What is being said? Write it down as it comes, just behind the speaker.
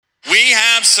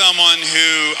have someone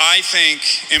who I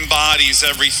think embodies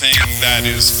everything that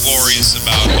is glorious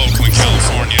about Oakland,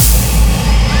 California.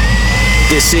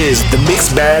 This is the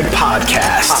Mixed Bag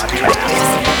Podcast.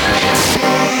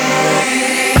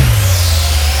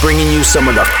 Bringing you some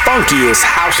of the funkiest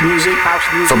house music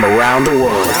from around the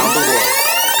world.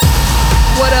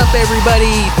 What up, everybody?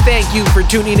 Thank you for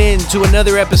tuning in to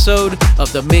another episode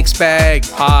of the Mixed Bag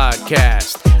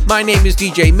Podcast. My name is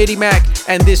DJ Midi Mac,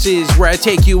 and this is where I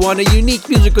take you on a unique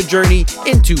musical journey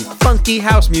into funky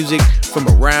house music from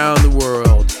around the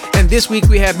world. And this week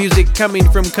we have music coming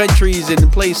from countries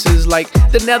and places like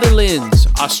the Netherlands,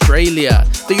 Australia,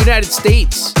 the United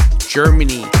States,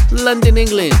 Germany, London,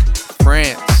 England,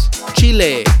 France,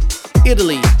 Chile,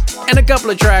 Italy, and a couple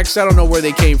of tracks, I don't know where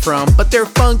they came from, but they're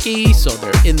funky, so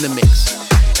they're in the mix.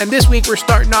 And this week we're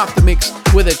starting off the mix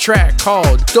with a track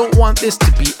called Don't Want This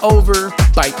to Be Over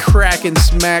by Crack and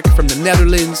Smack from the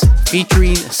Netherlands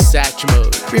featuring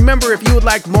Satchmo. Remember, if you would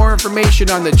like more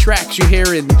information on the tracks you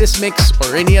hear in this mix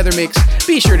or any other mix,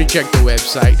 be sure to check the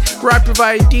website where I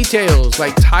provide details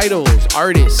like titles,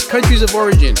 artists, countries of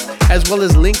origin, as well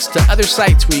as links to other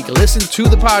sites where you can listen to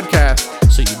the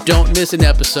podcast so you don't miss an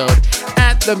episode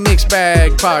at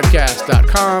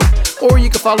themixbagpodcast.com, or you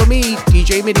can follow me,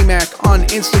 DJ Midi Mac, on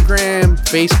Instagram,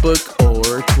 Facebook,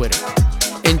 or Twitter.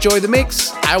 Enjoy the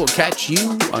mix. I will catch you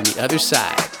on the other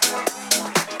side.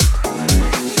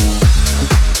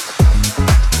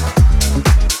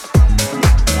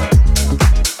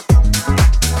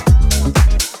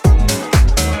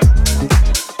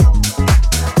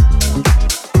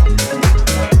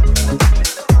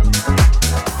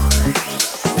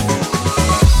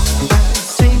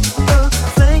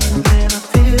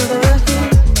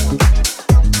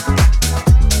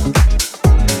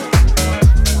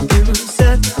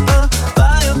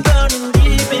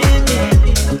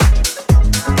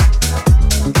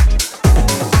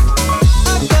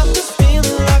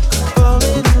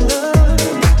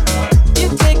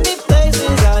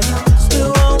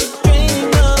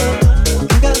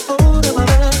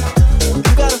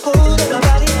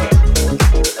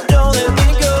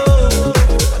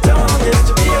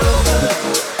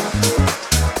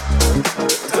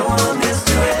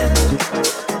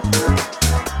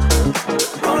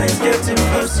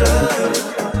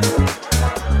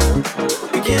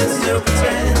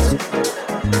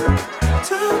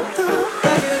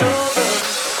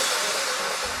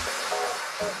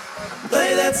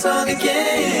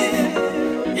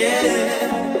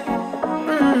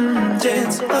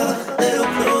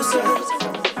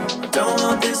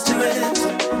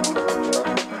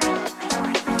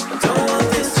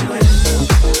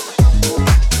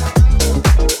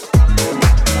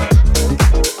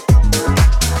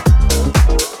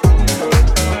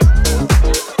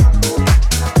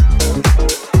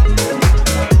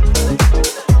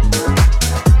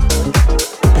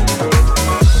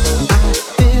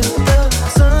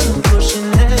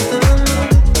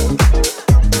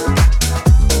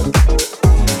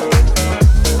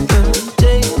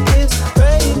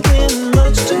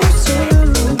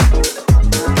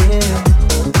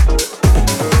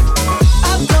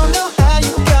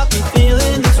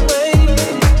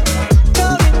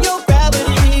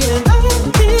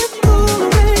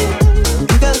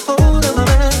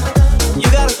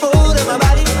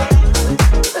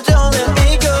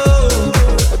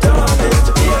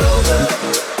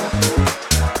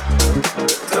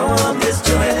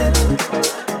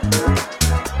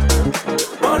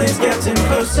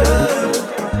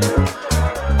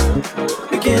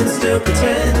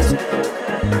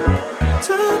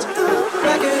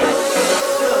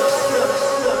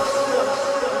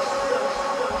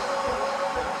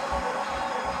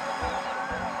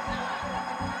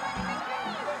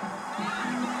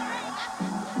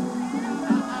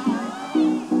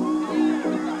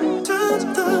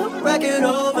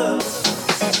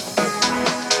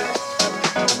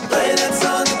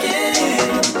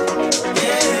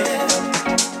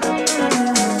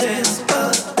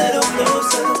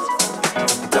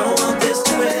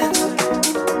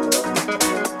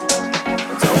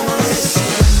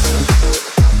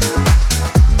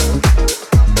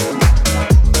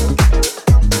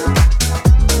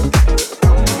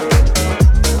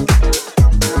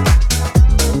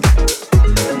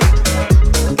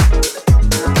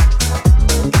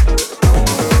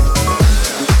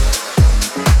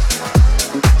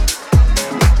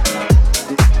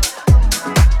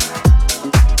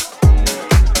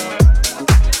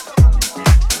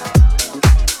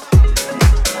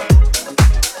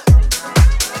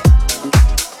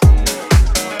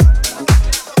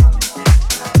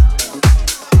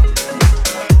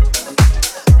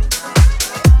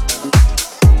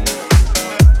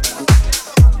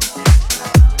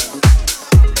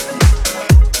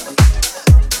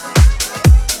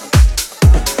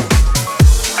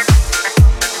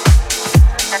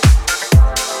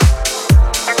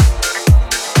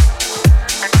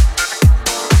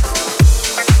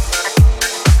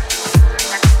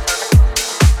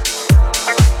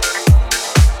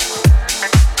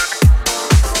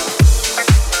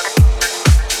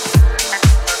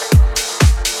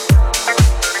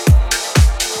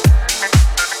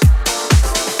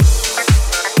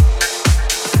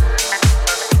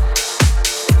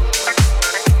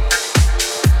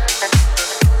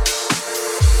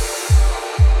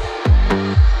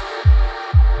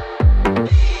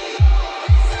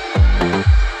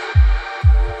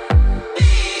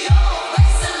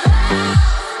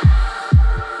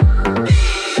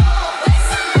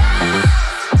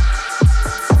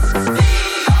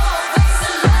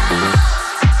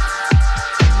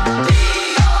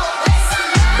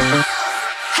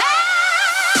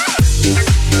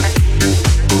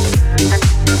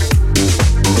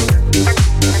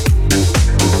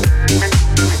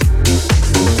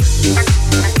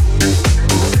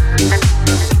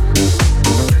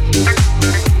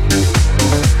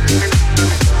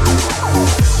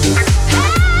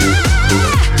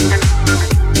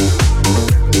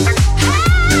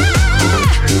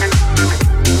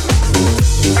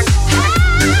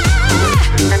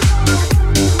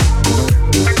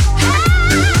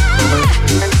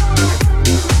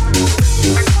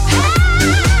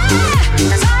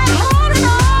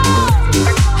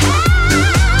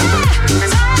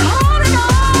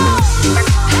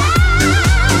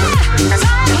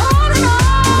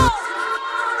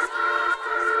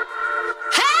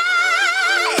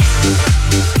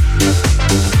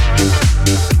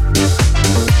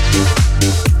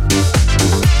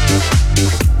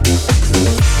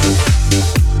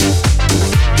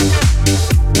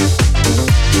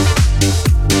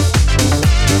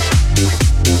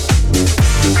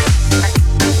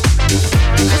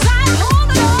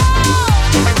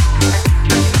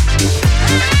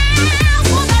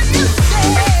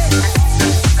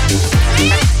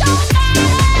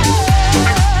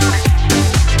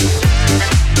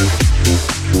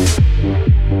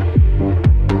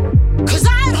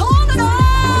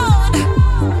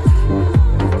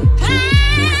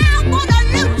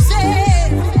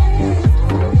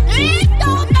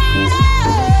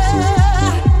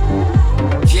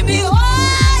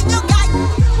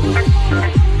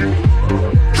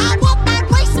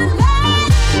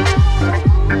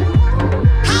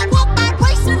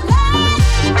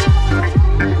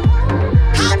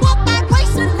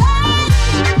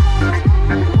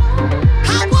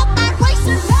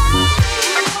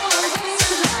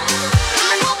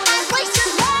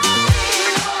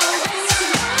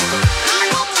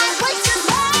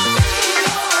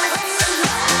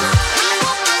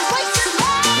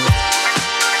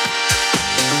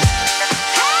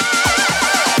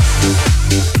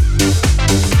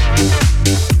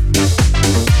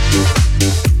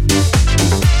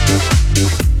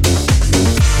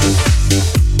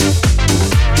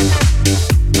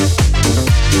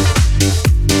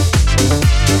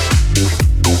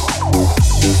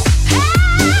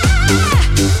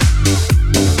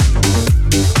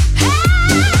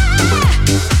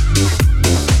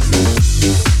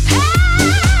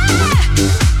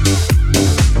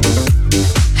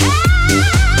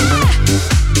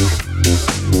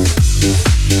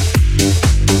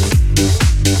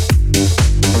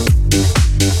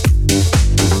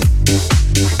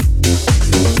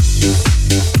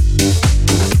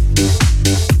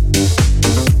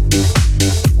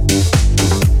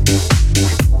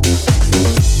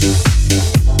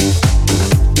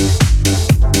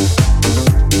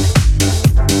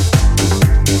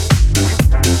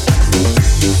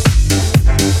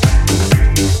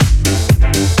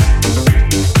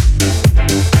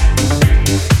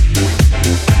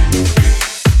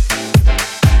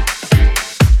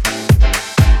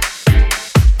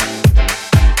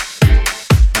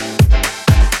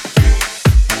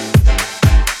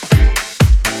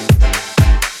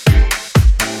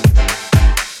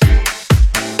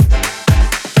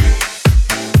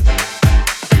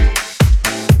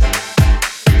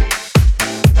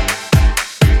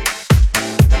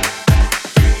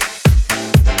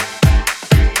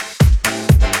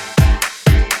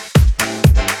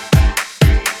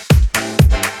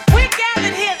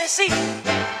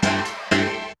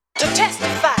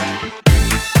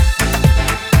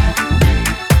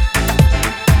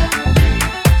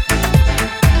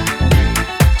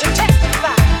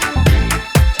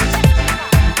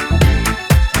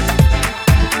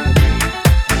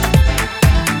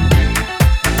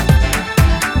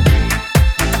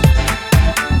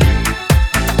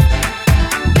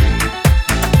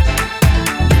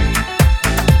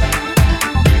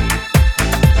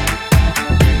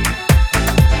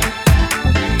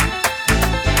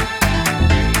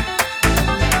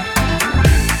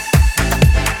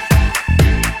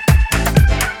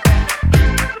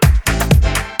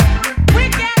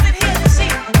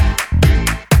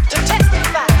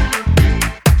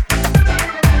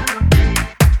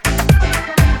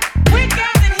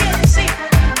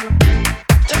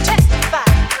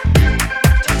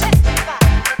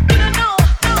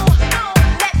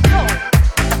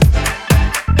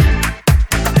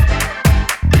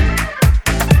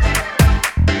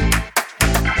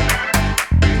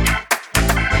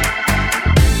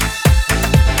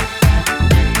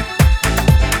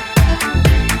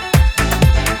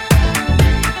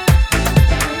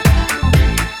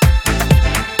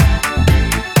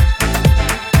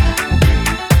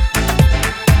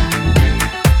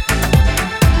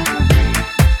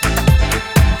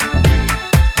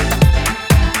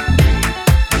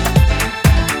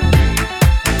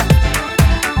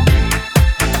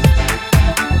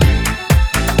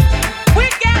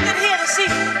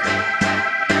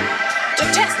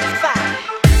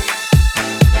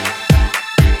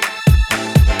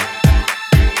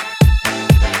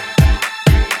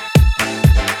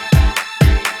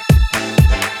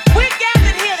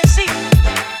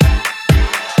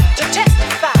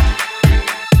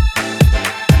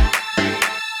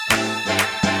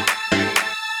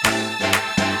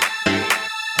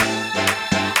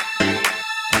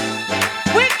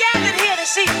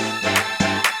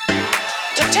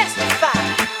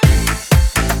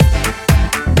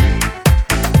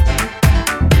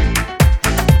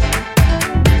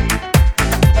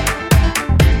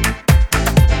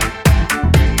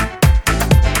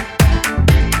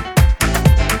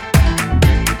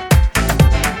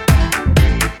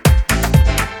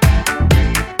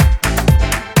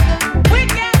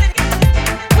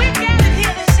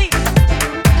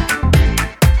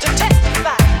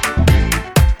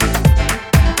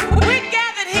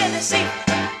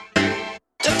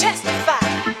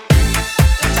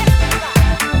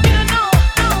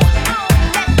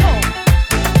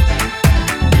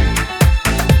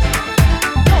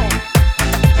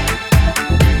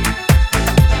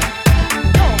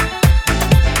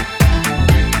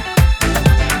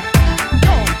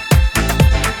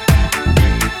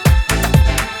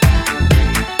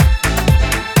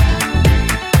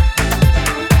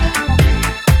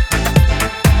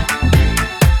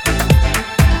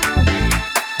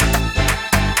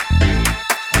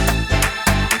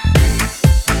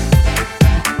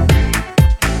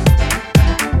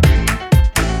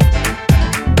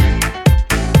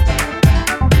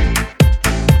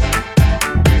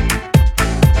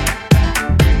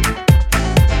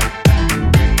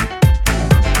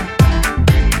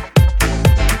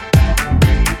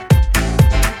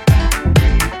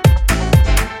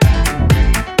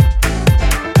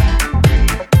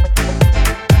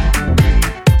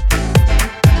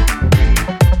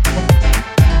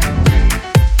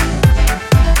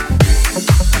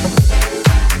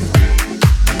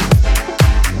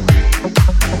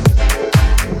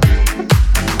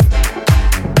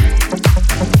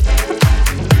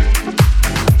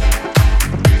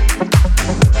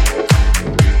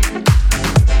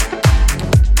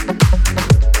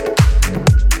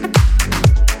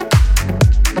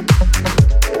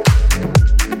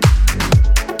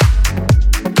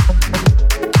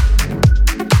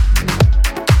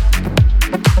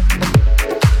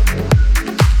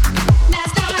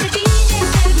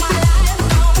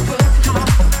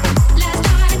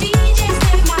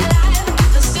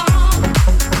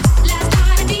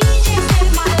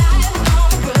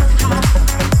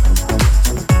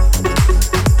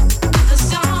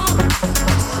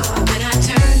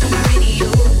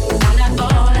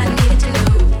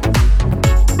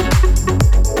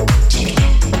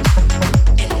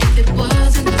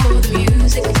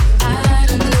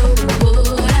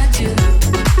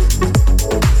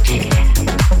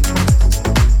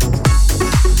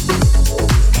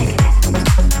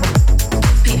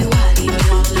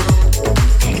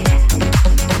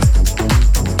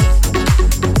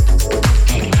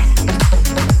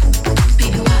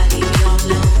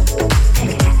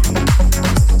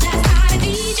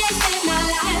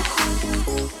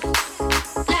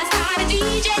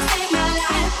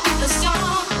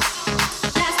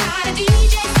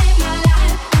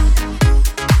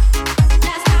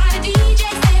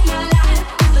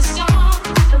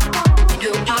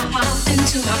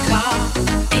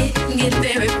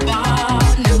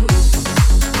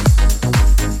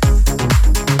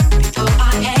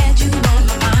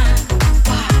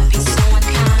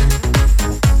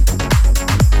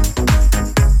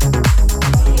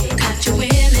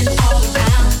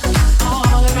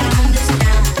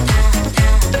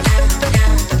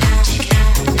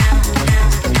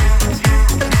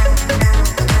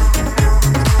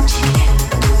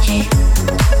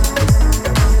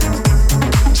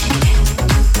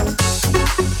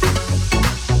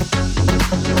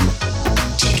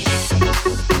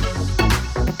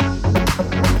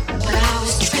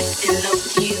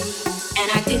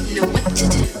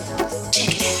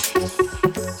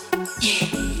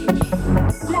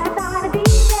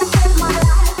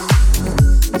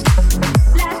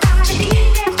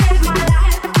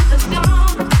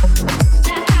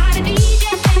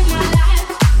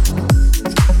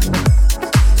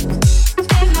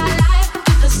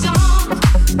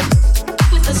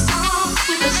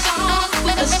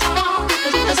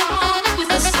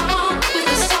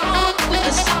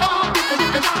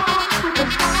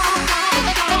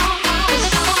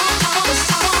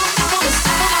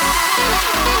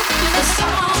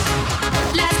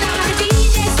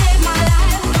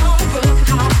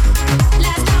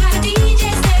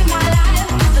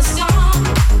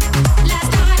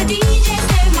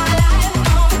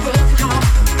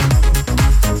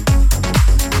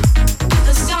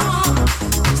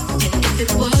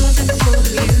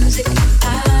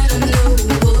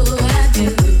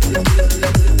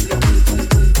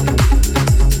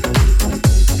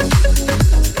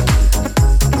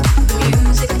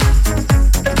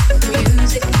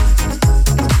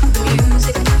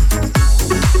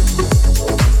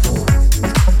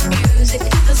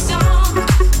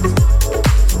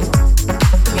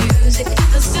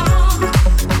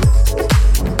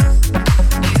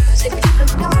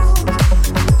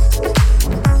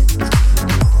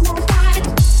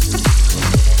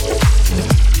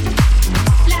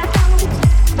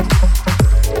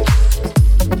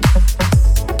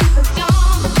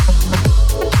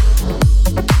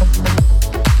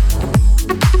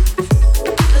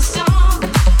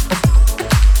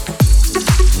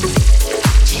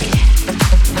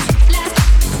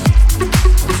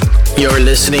 You're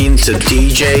listening to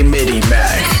DJ Midi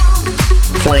Mac,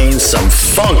 playing some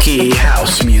funky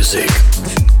house music.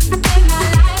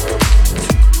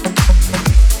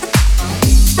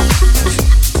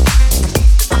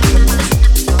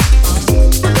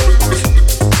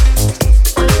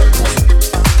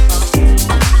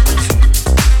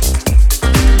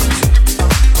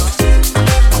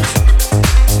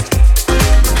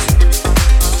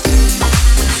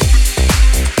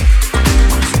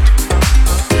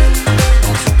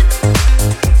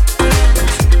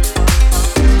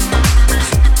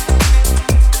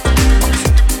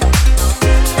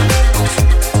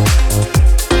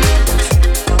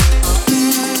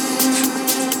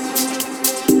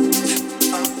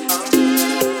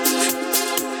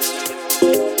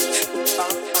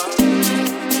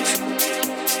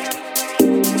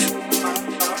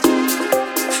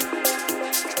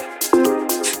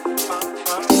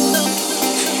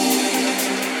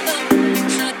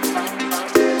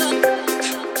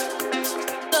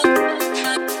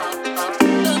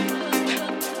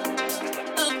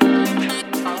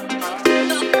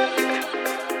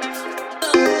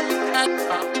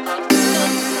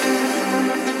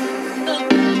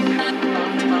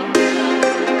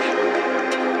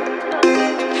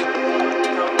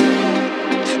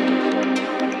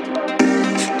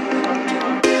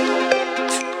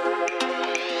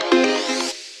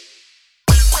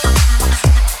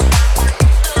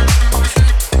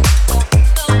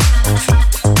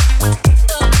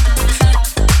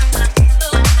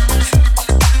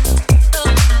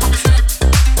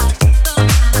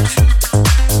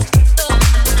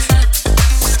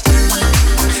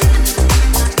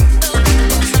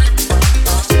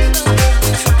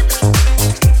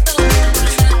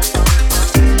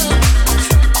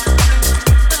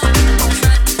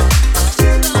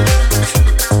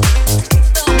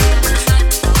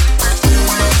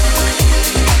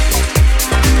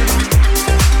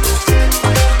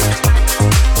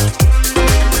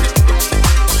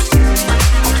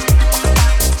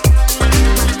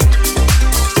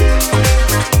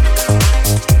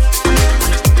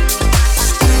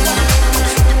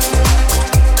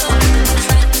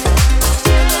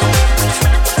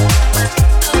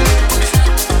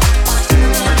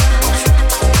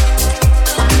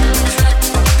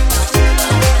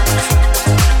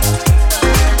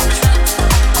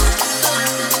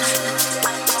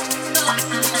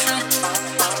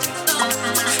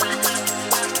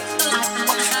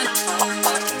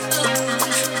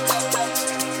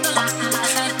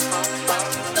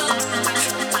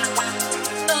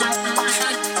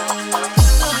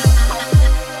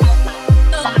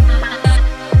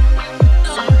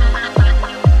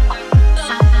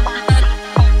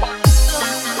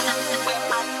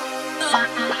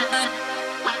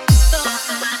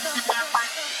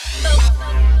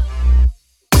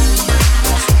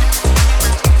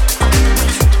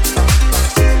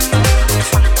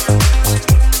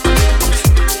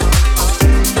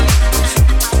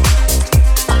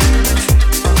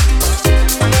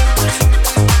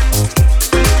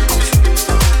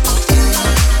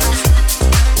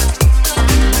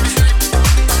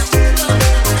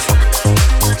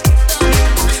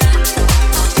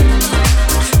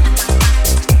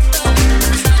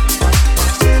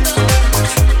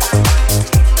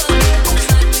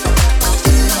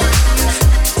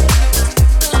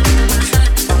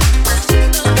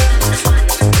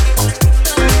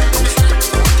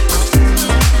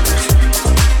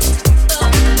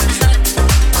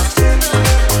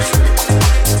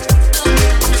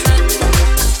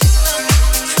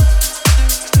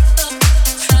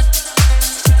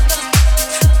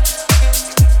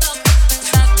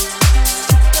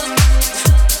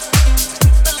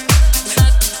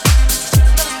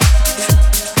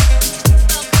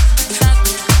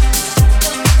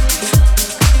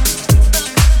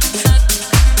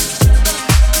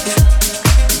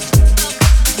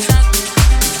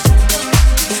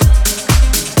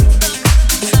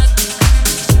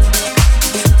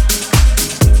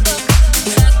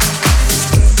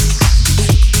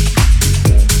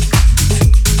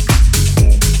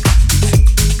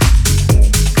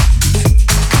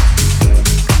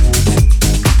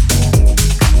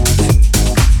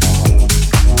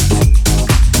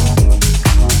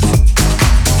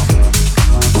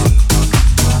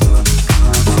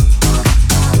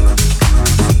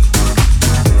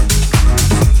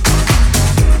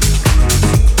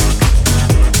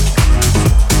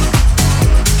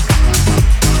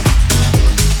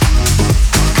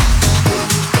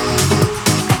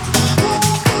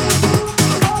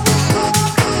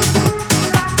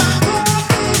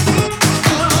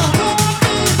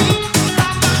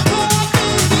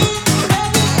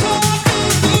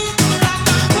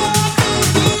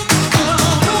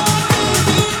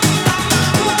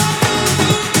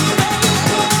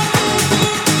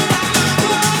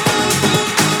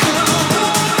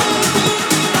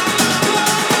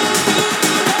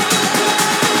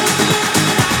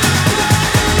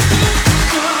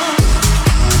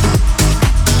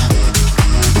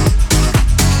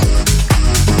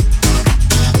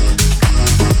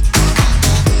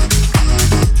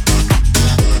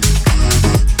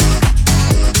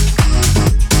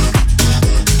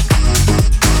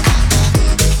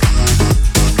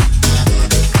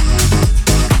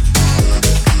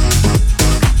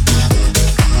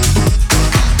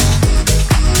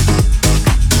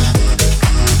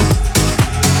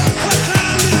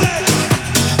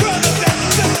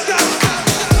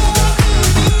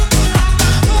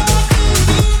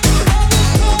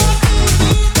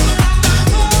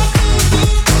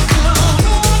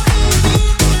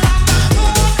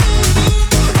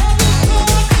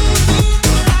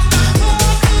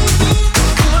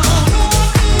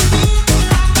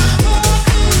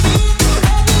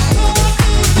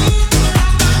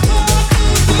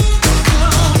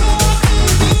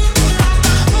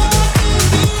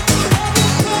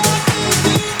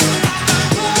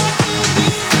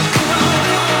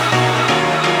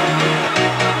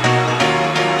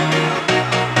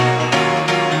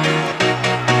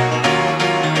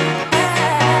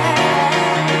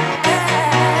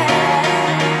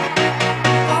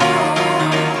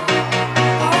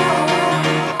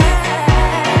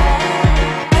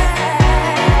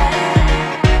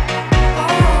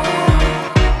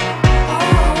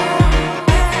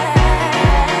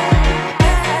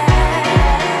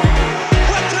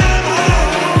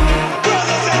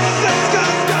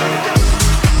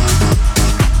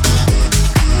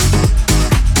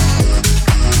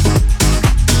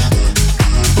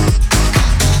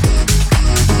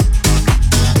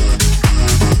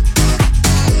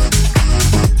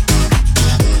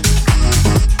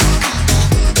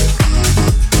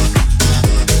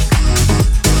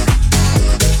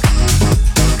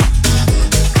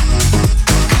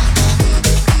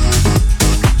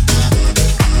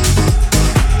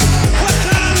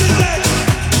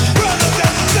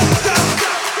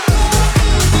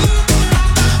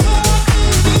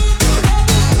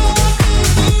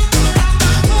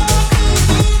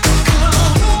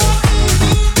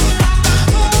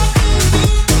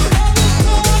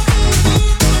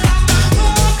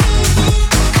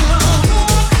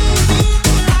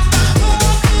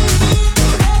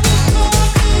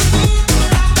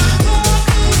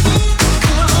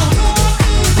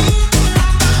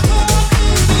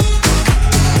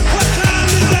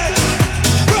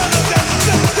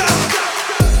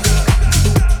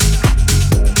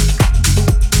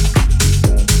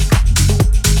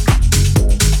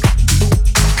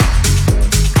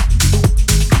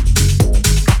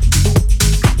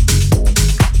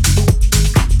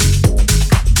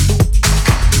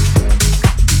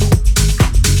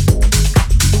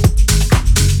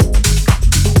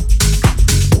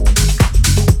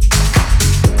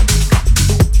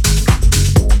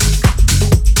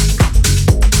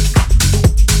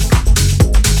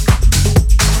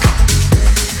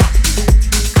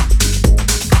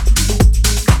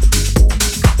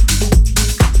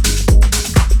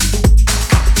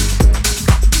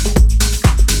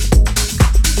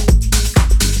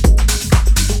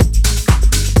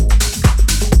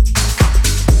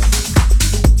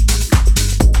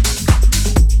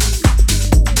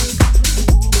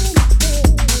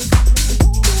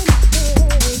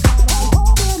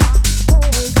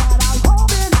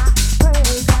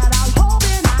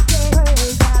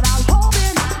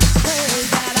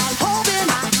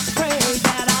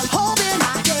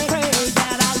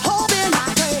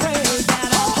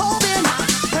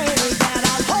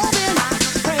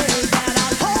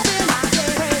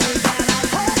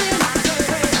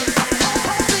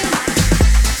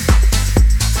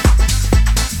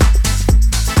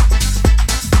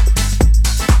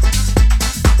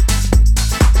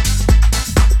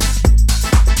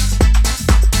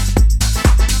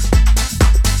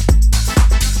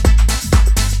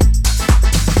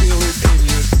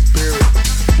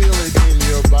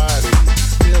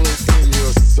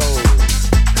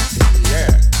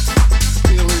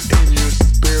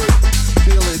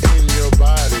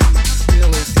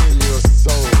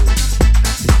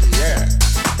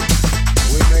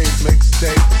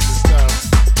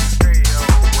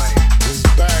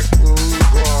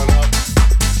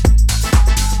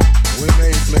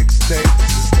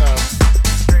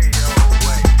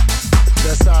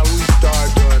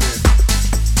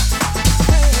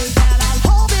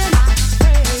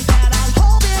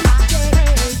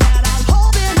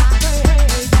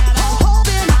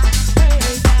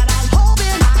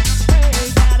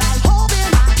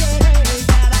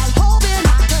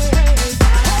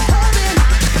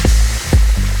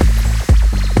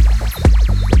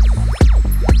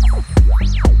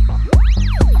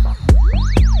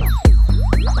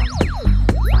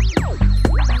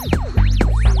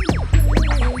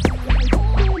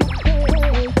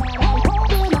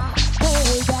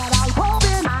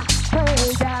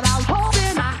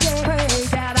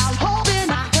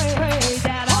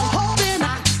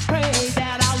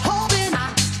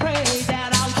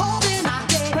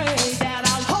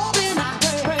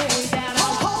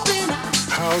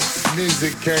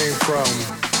 came from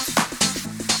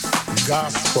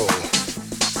gospel,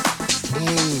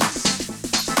 blues,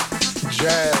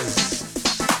 jazz,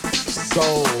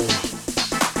 soul,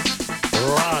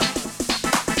 rock,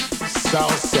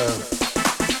 salsa,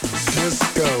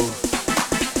 disco,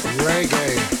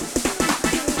 reggae,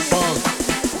 funk.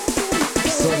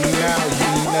 So now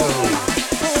you know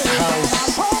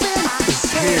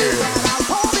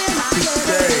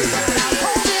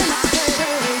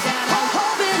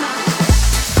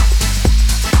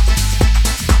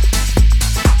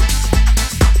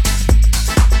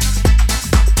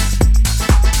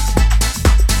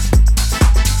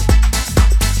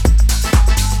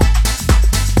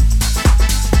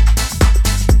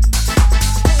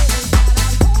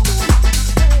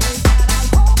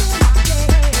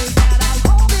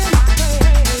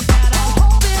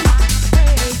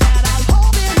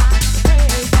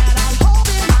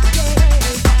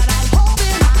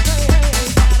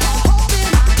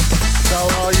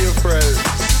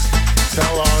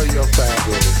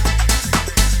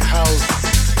house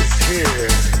is here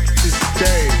to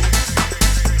stay.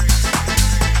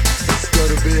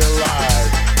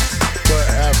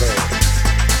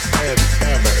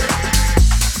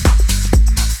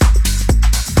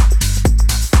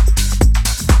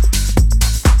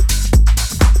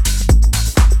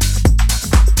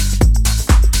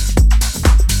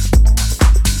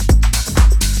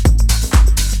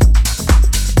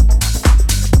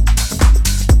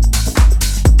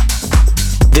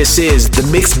 This is the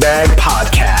Mixed Bag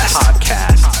Podcast.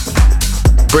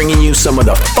 Bringing you some of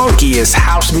the funkiest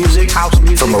house music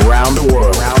from around the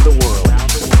world.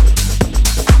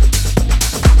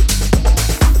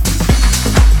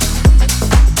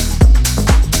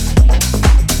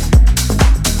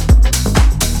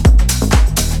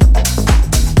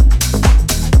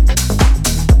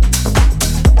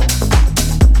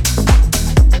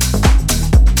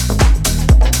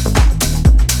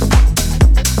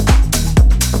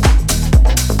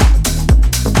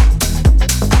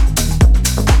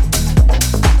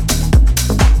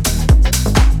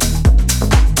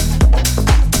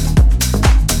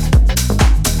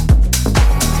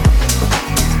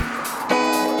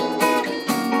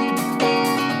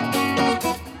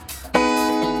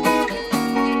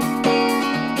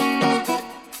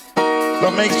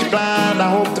 What makes you blind? I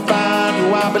hope to find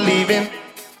who I believe in.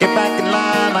 Get back in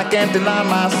line, I can't deny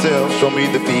myself. Show me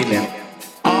the feeling.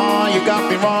 Oh, you got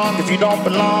me wrong. If you don't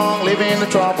belong, live in the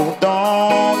trouble.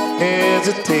 Don't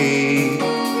hesitate.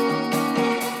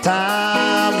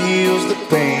 Time heals the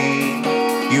pain.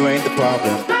 You ain't the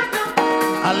problem.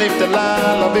 I live the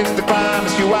lie, love is the crime.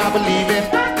 It's you I believe in.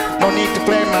 No need to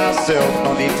blame myself,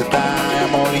 no need to die.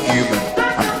 I'm only human.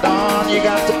 I'm done. You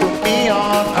got to put me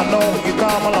on. I know you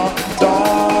come along.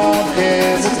 Don't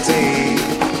hesitate.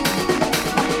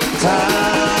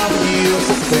 Time heals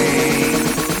the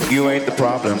pain. You ain't the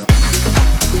problem.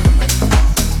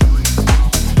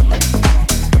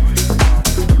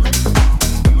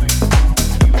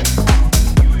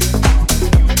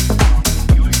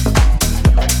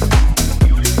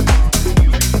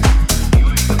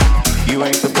 You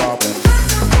ain't the problem.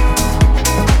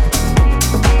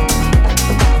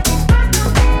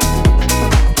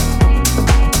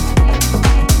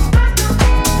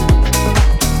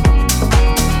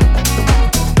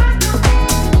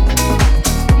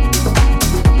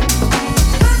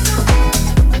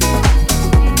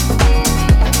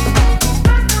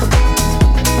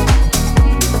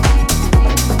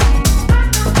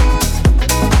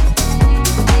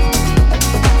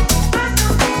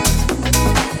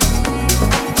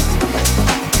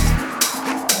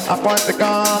 I point the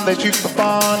gun, they shoot the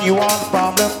fun, you are the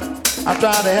problem. I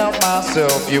try to help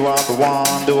myself, you are the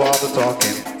one, do all the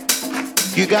talking.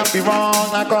 You got me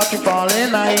wrong, I caught you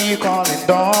falling, I hear you calling.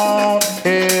 Don't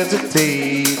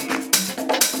hesitate.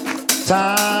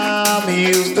 Time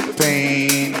heals the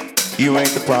pain, you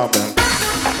ain't the problem.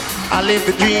 I live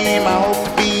the dream, I hope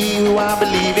to be who I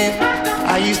believe in.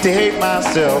 I used to hate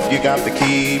myself, you got the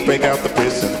key, break out the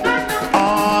prison.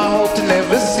 I hope to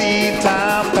never see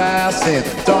time passing.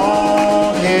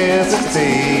 Don't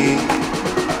hesitate.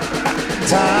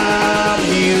 Time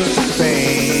heals the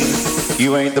pain.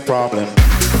 You ain't the problem.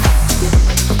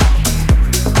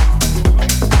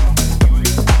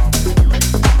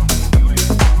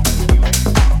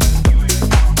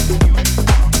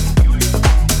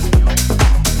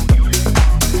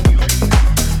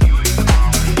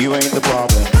 You ain't the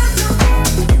problem.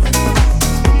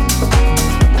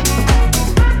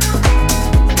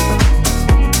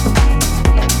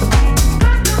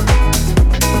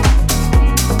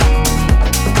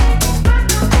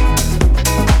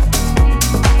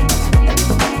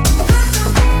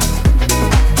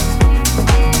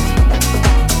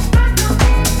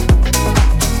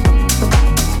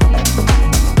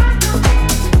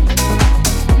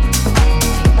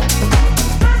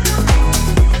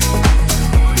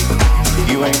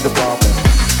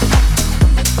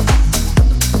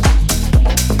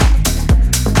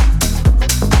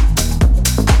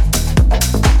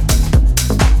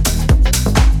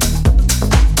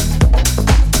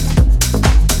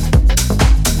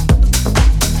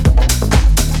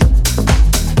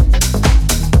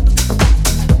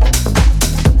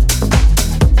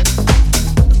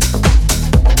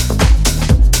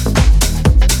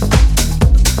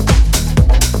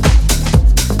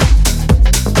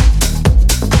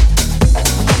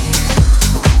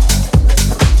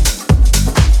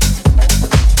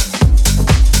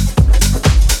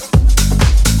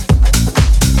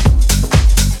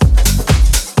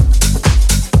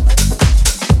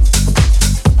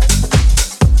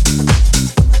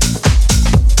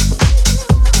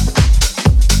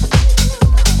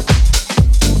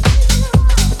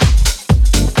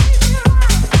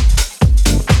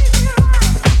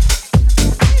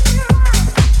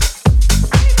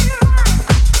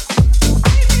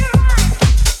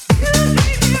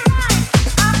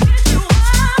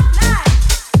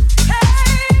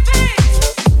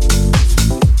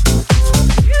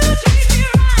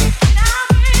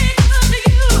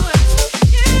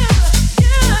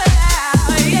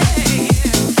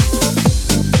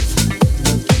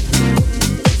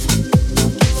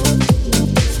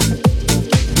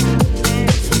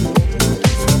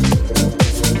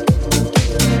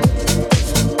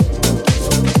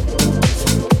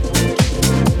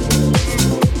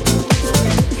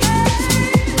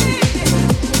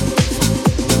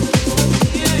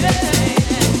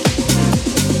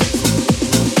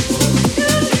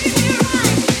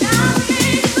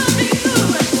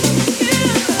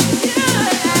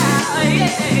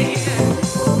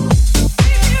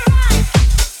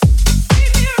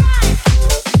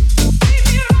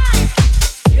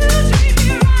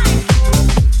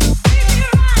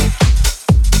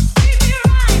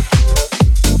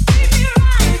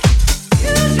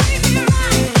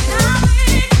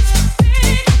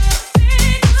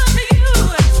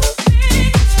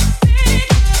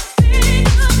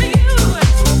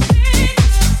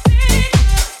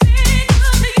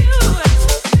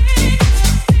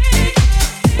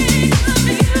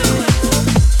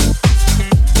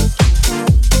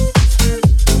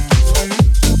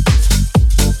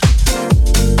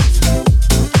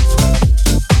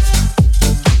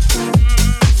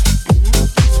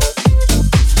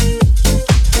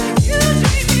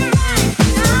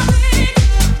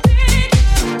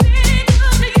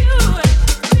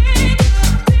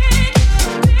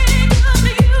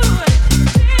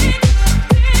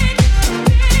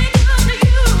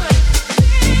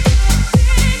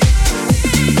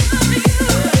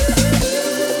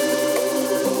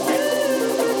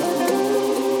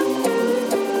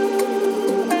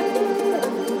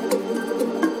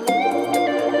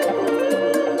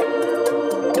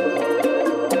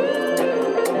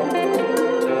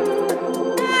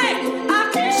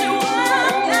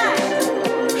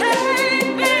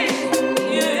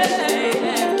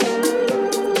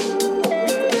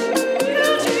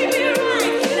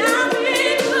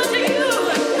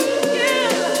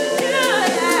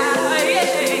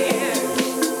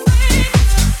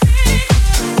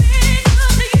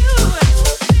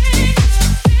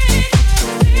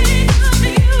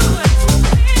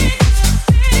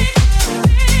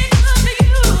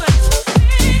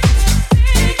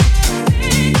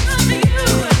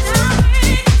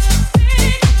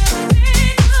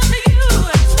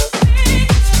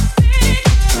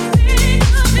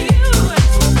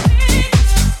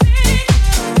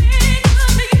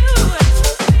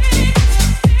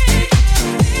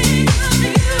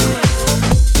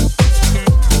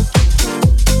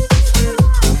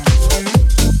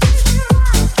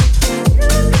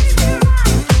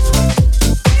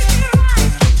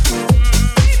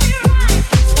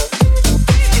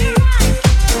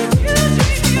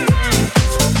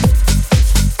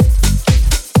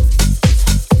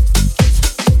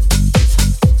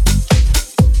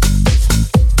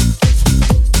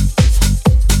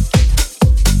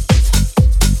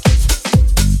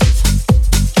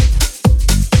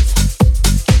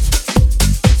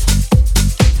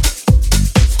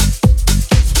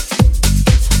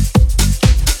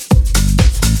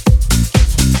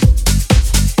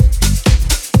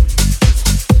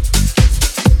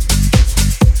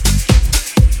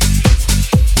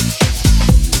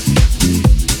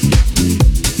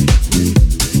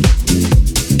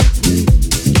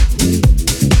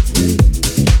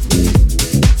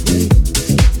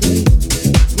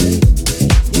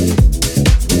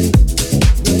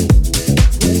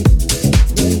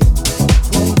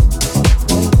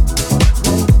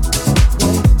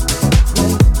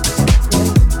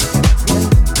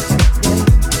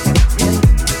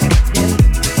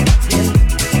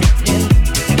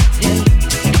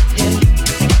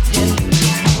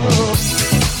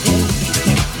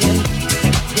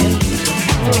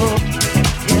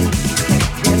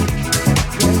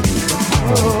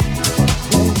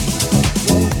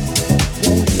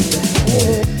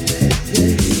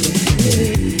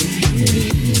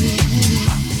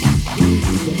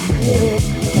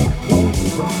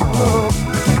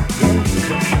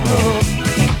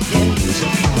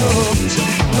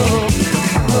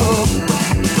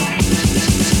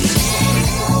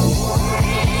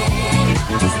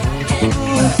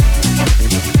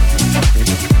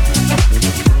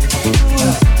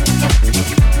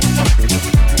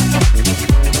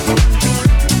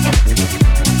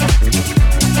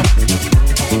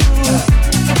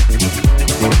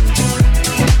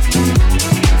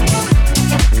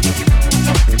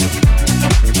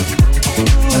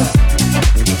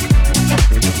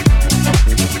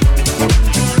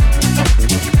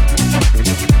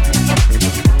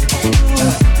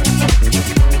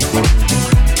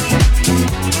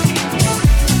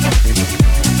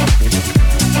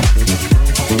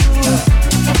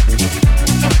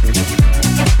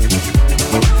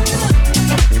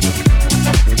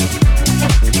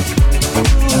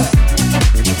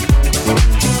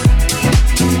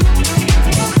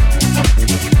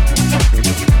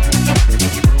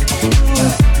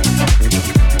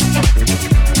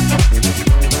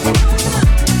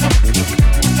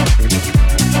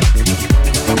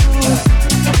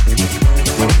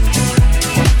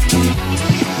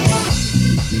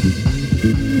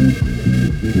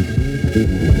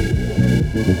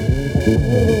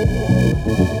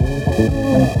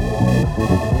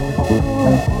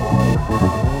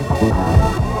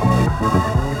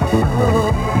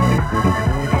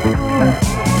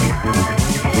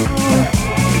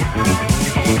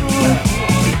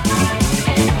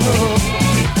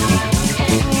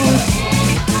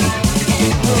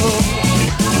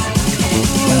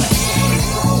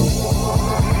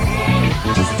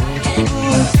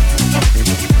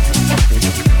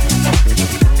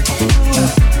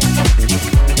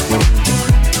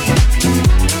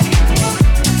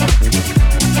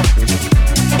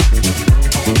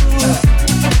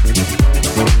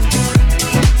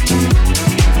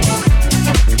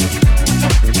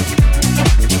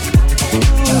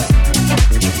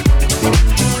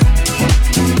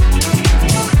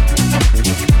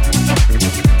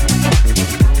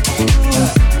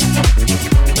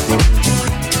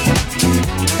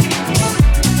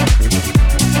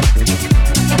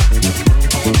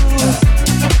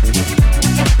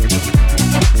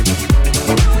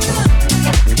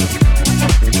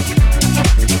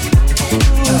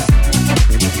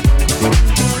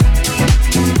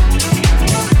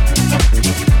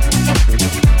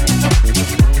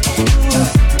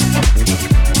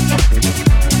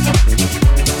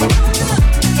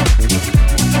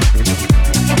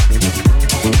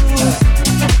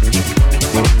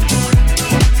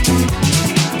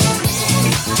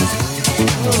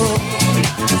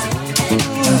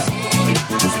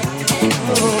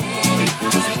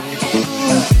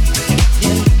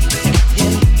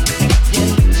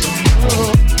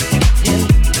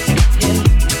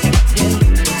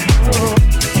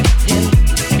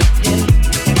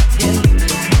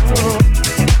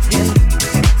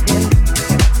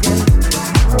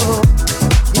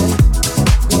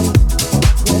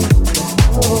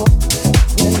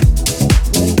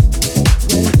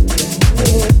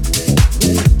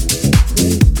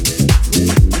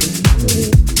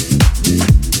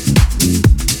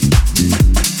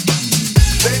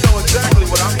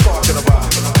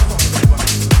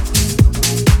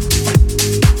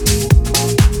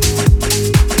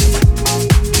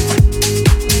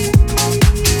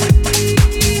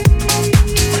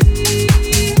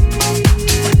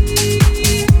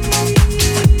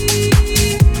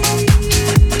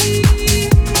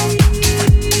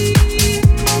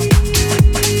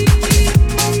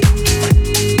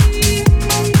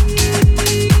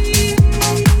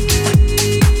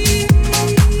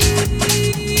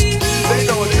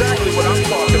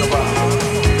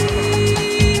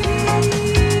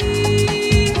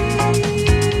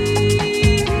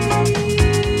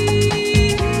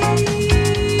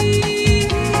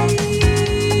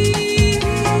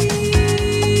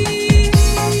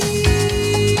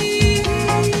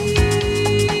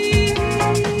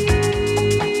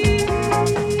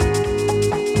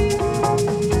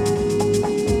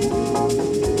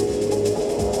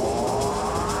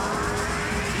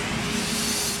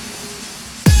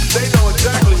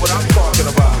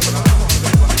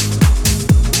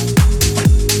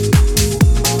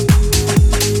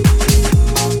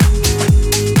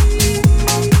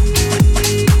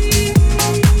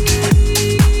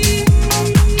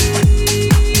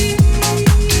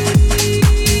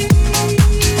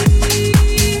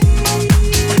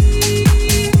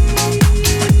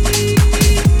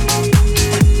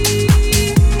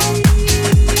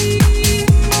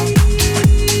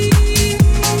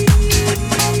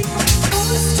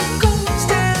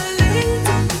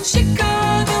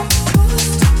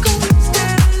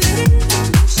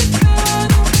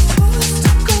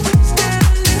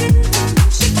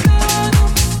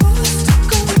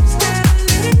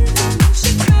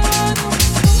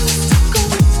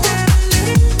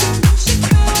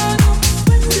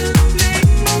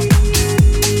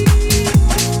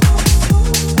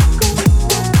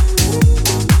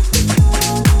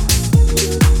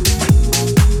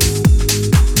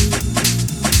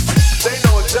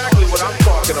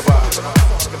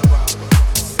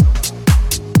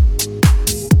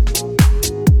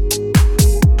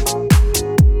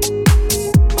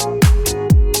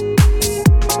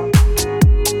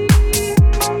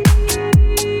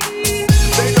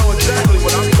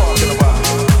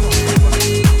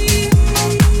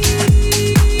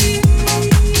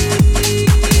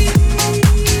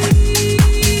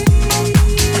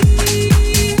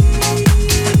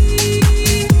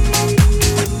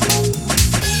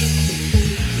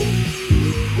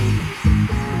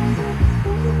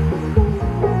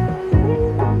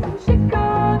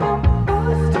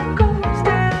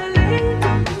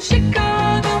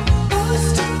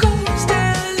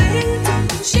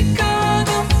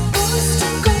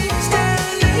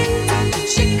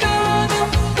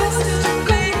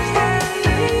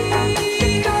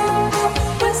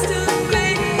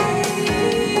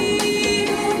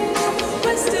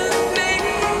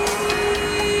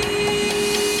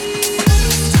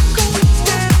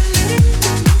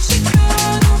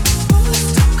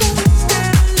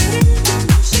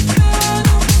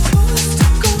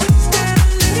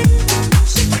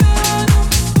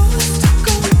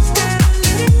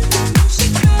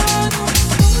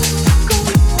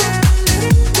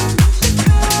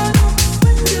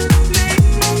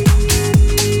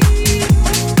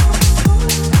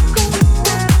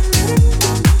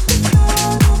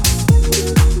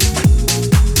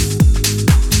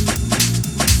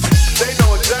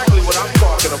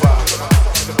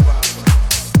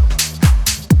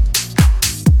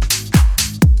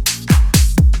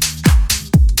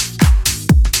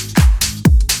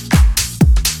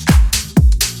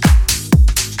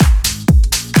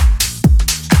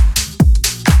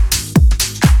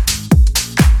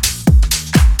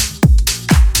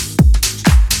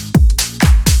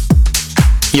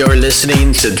 You're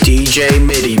listening to DJ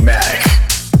Midi Mac,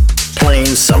 playing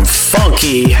some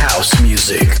funky house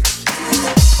music.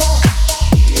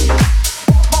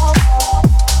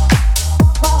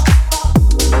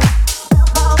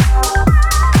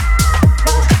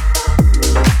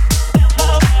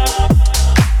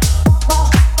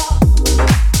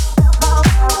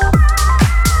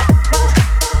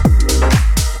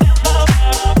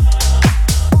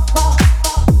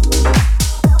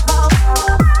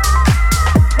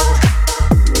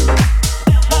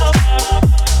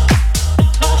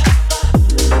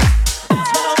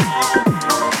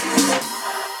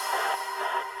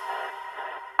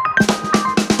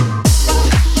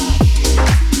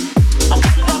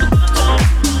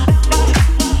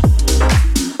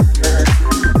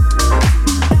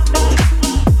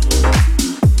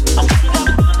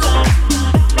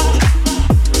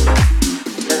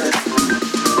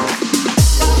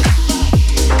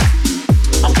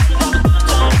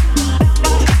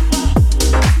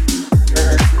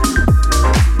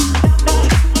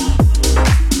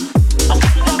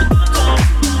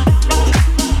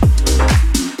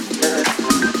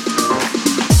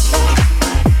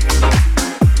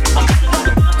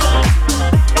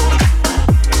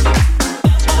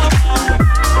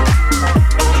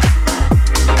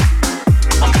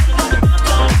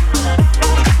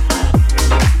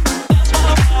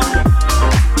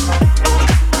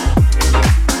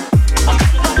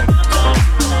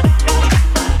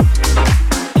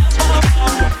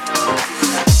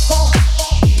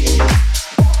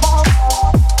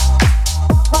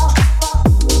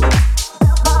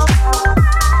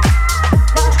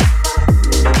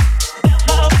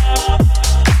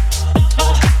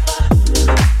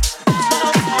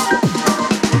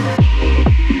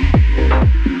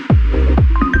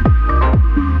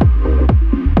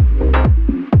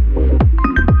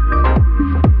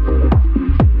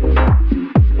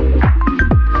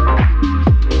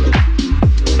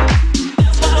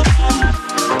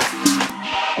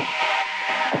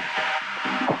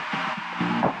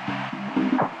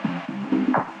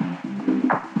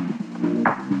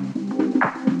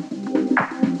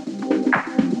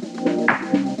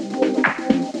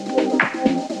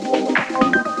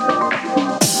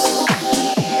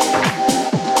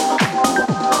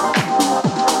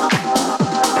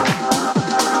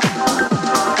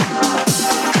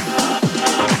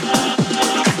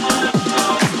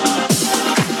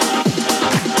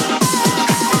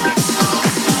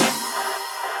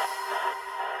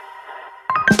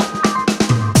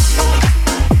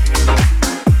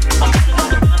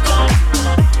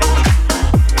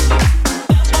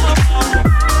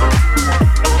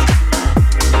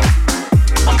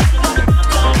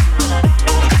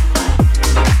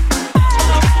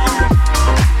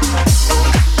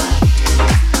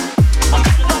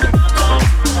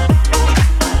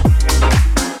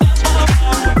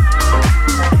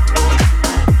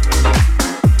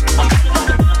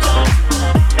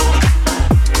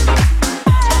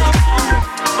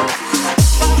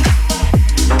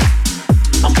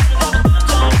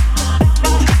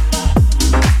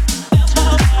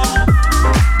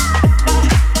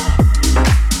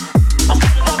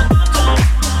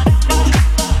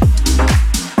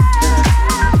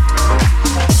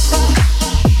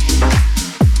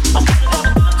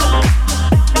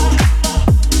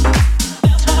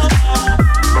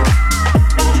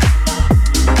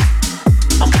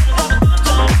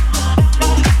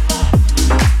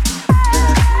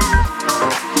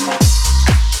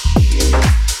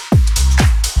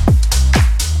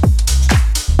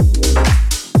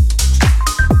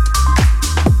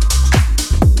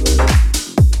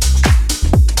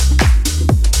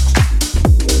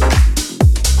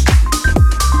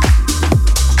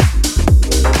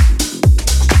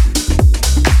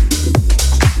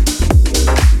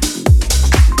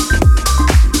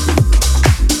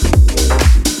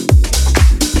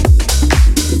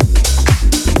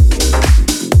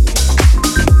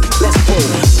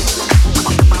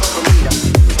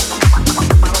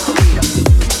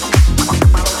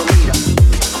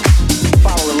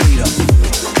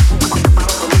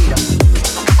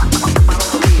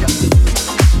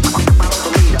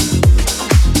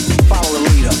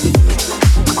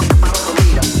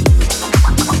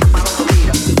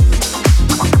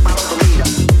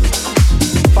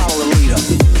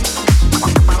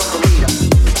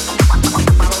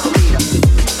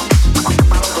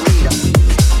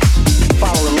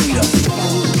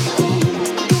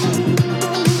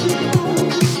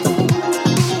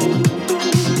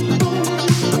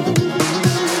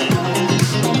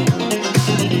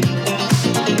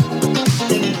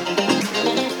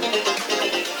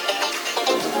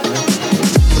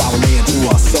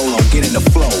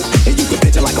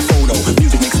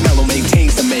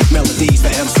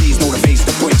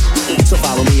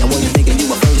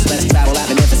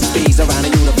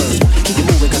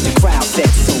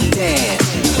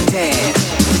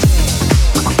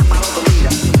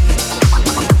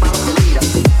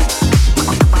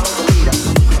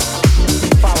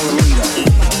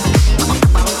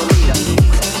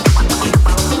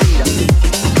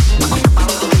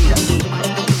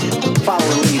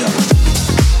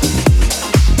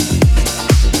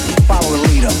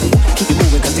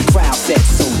 said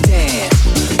so, dance.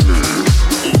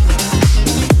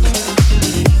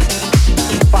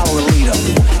 Follow the leader,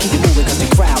 keep it moving 'cause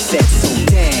the crowd said so,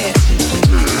 dance.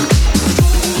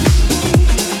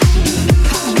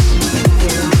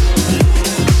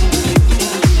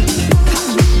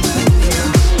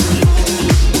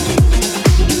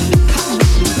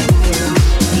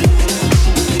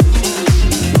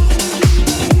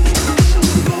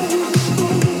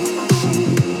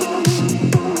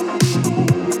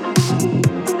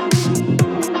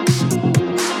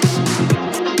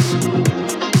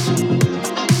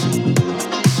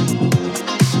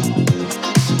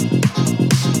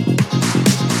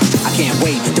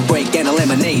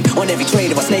 On every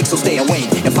trade of a snake, so stay awake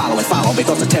and follow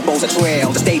because the tempo's a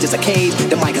trail. The stage is a cage,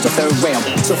 the mic is a third rail.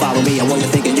 So follow me, I want you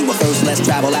thinking you were first. Let's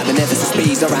travel at magnificent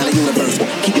speeds around the universe.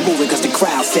 Keep it moving 'cause the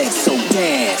crowd said so,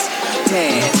 dance,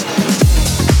 dance.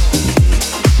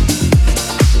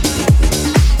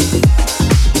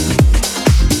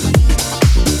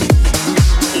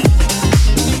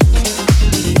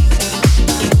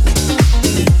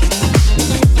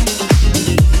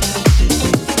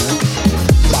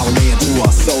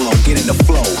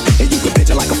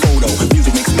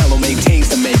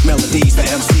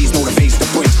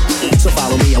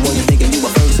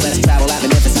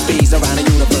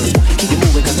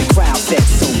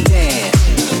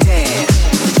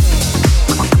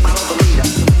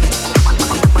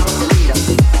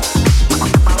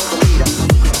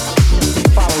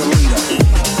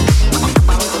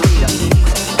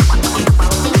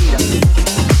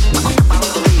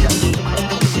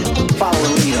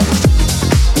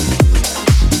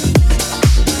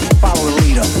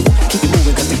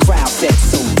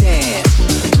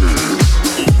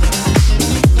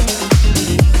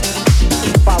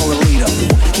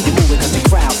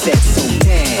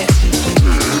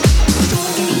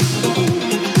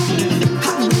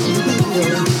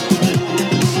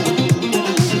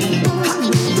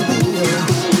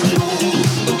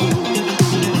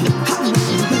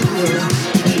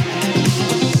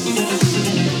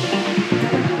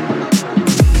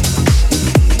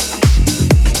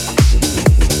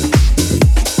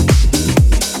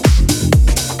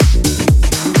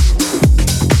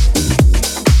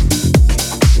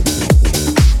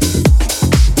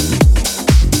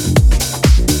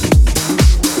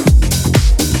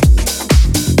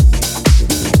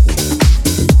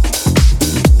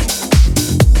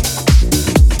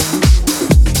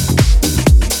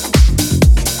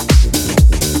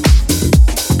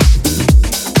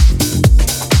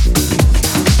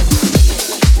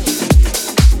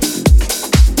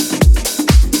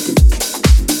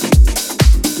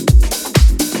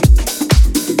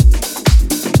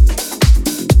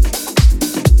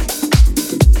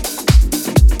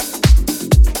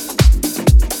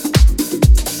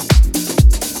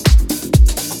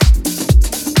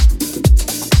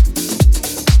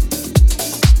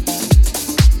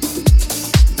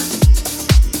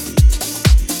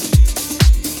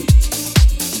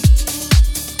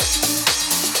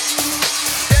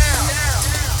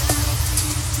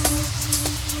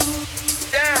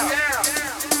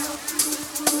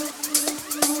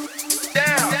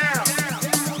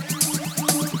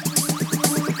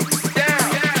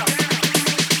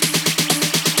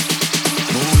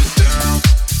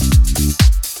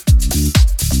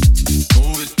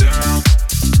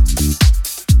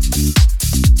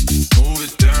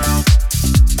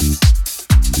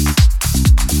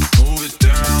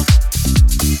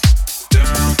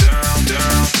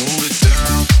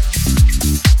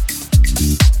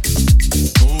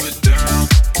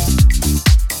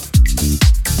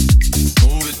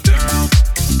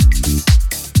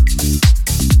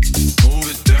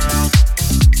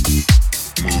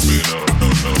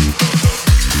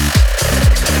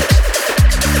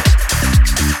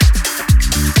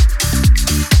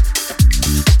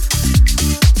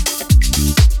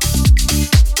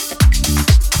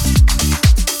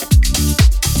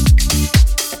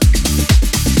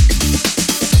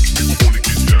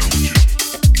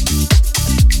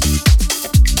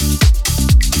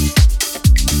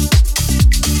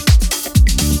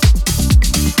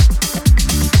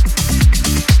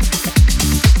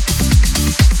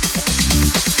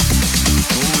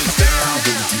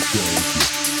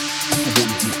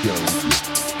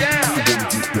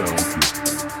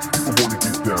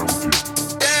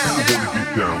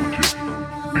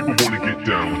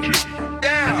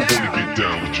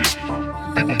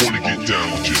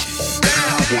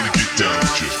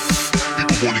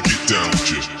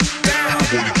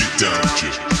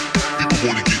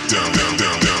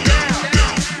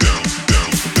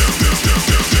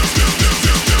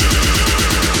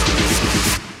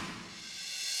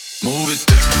 Move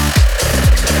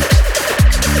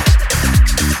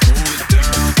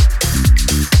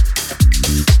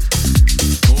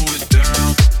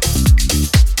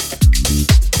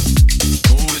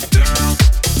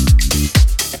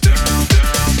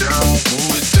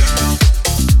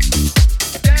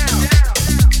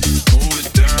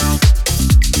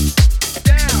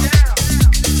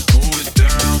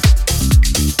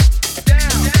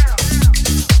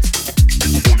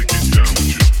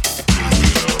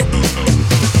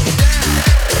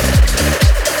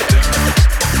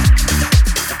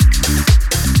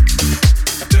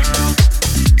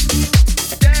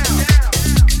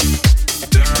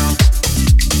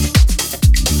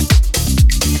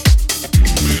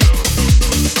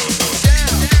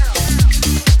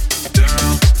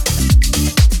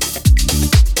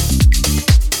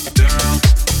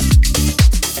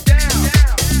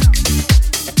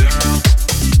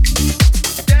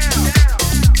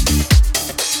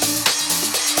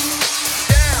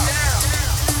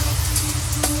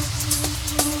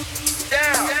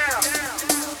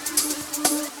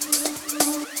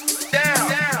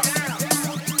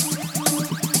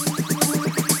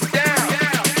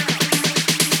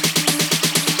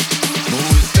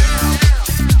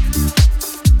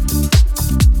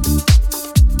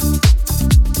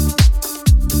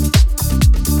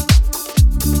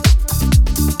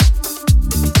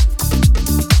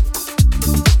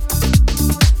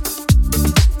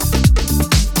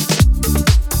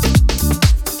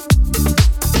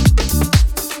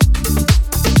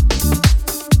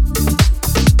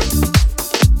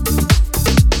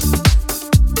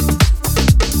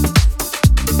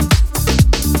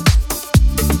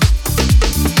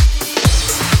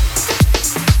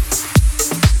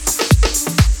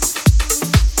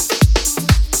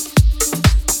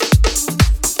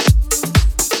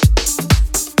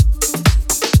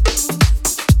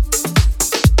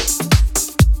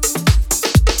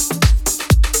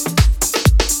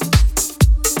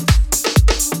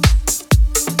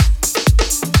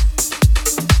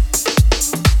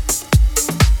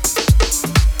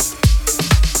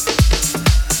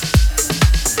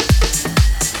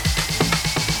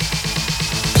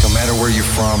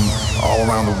from, all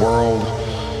around the world,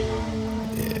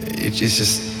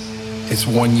 it's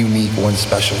one unique, one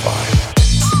special vibe.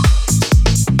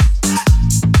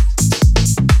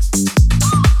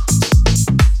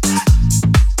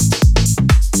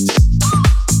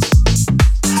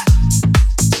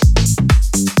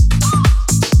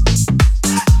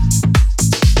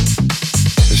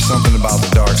 About the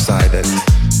dark side that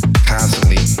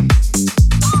constantly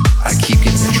I keep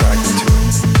getting attracted to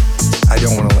it. I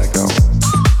don't want to let go.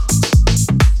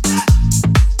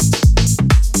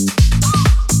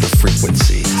 The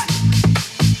frequency.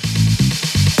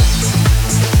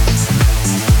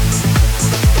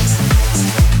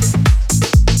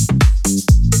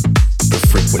 The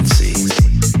frequency.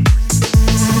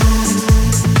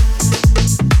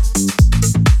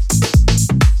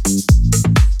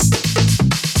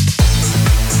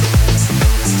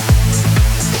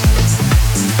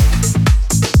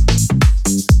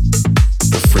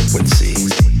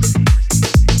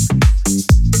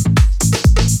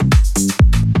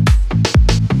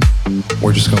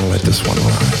 We're just gonna let this one ride.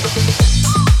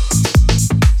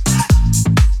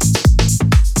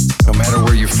 No matter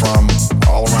where you're from,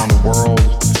 all around the world,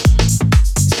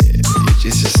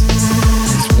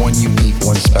 it's one unique,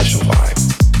 one special vibe.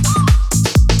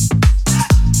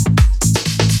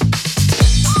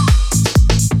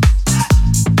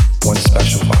 One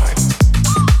special vibe.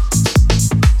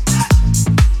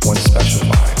 One special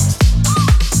vibe.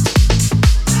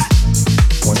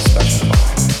 One special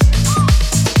vibe.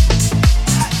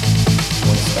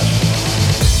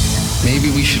 Maybe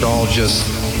we should all just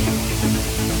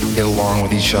get along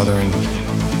with each other and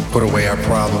put away our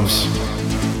problems.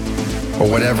 Or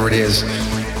whatever it is,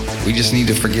 we just need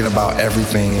to forget about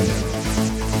everything and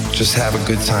just have a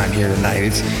good time here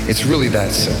tonight. It's really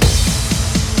that simple.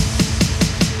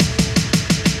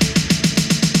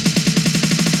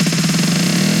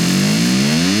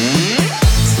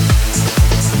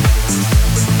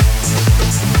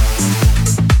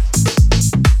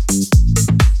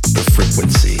 The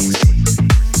frequency.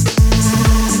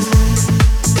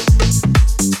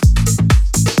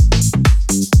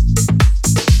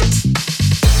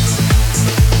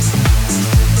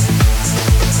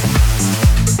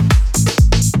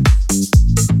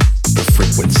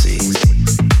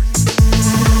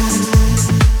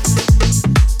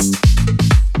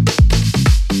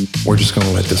 We're just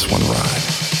gonna let this one ride.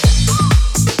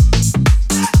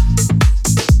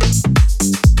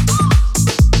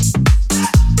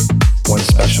 One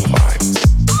special vibe.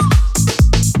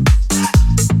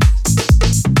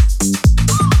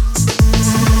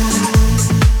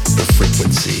 The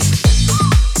frequency.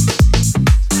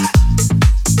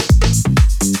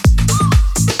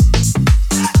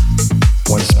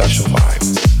 One special vibe.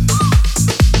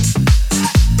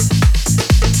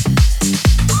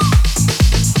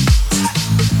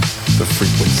 The frequency.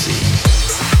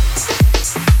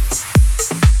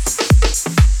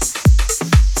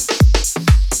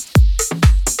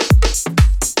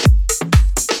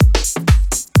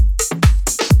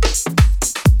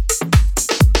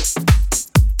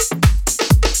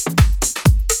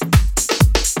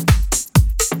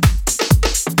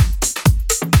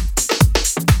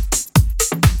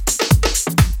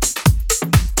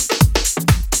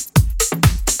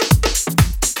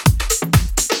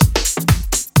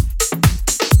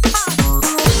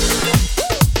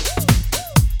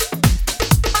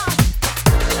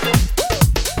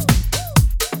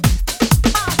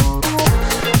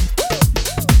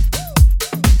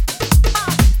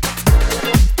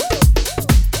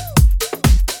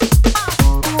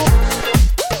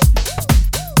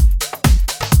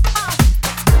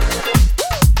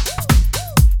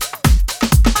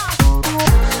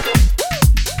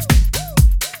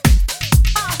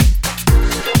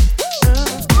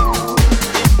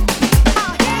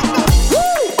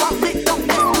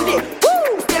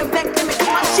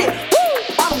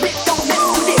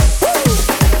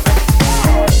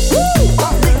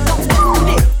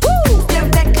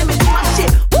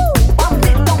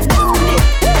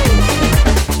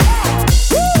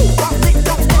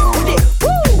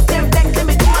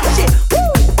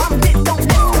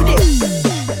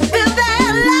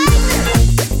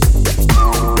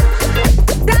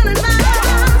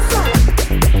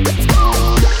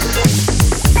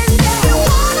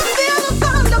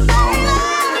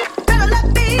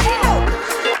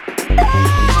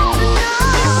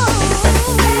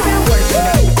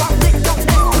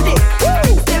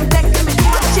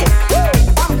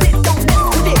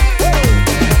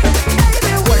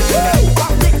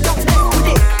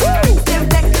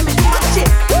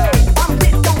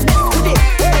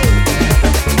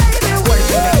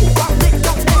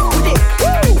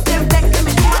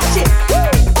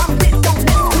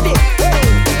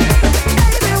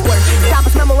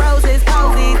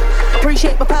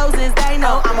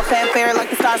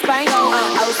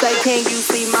 say, can you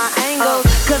see my angle?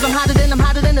 Cause I'm hotter than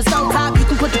the stove top. You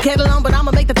can put the kettle on, but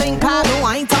I'ma make the thing pop. No,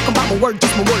 I ain't talking about my work,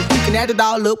 just my work. You can add it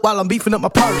all up while I'm beefing up my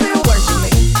purse. Worship me.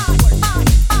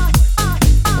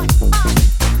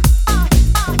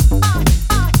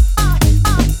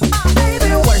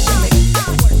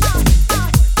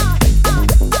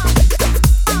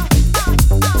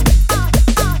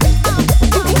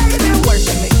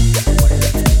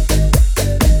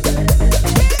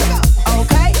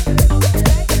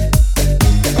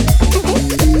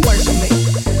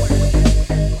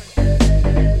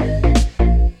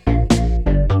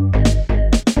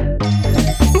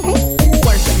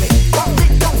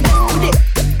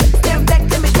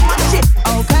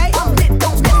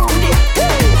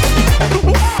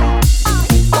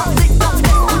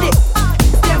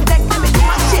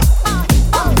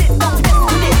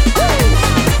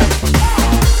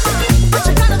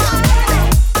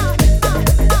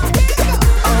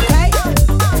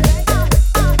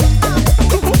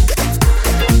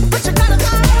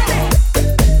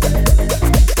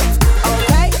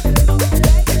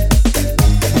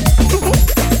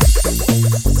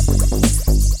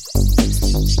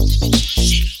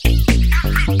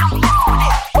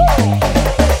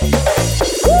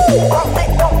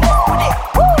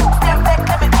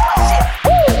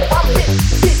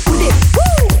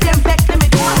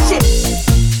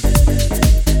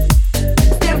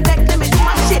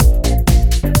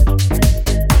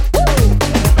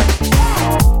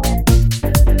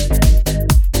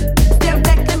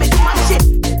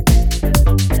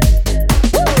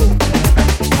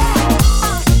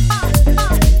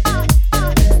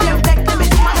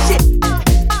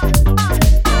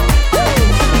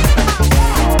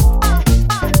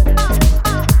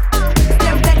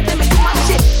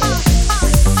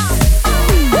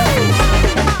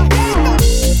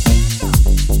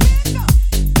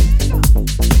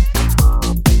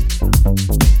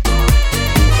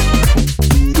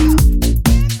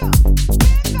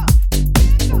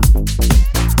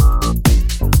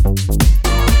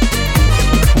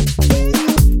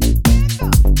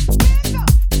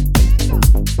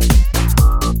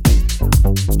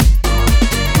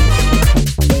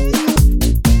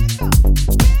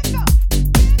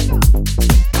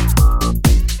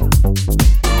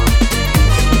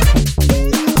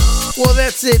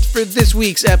 That's it for this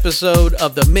week's episode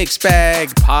of the Mixed Bag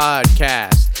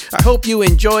Podcast. I hope you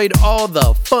enjoyed all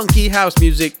the funky house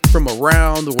music from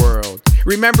around the world.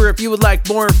 Remember, if you would like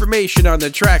more information on the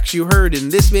tracks you heard in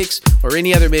this mix or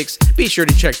any other mix, be sure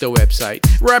to check the website,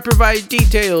 where I provide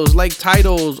details like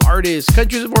titles, artists,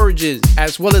 countries of origin,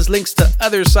 as well as links to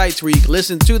other sites where you can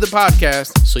listen to the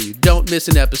podcast so you don't miss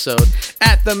an episode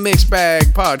at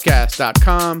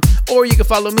themixedbagpodcast.com, or you can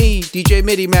follow me, DJ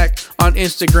Midi Mac, on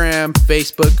Instagram,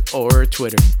 Facebook, or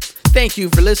Twitter. Thank you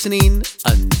for listening.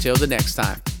 Until the next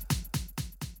time.